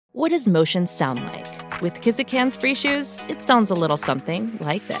What does motion sound like? With Kizikans free shoes, it sounds a little something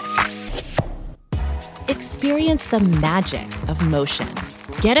like this. Experience the magic of motion.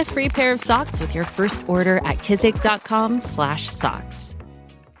 Get a free pair of socks with your first order at kizik.com/socks.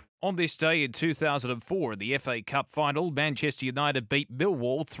 On this day in 2004, in the FA Cup final, Manchester United beat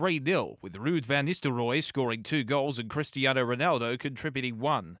Millwall 3-0, with Ruud van Nistelrooy scoring 2 goals and Cristiano Ronaldo contributing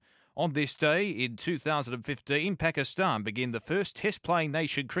 1. On this day in 2015, Pakistan began the first Test-playing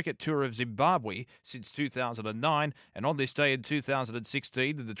nation cricket tour of Zimbabwe since 2009. And on this day in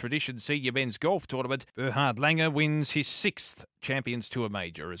 2016, in the Tradition Senior Men's Golf Tournament, Berhard Langer wins his 6th Champions Tour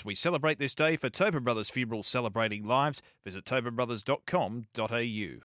major. As we celebrate this day for Tobin Brothers Funerals Celebrating Lives, visit tobinbrothers.com.au.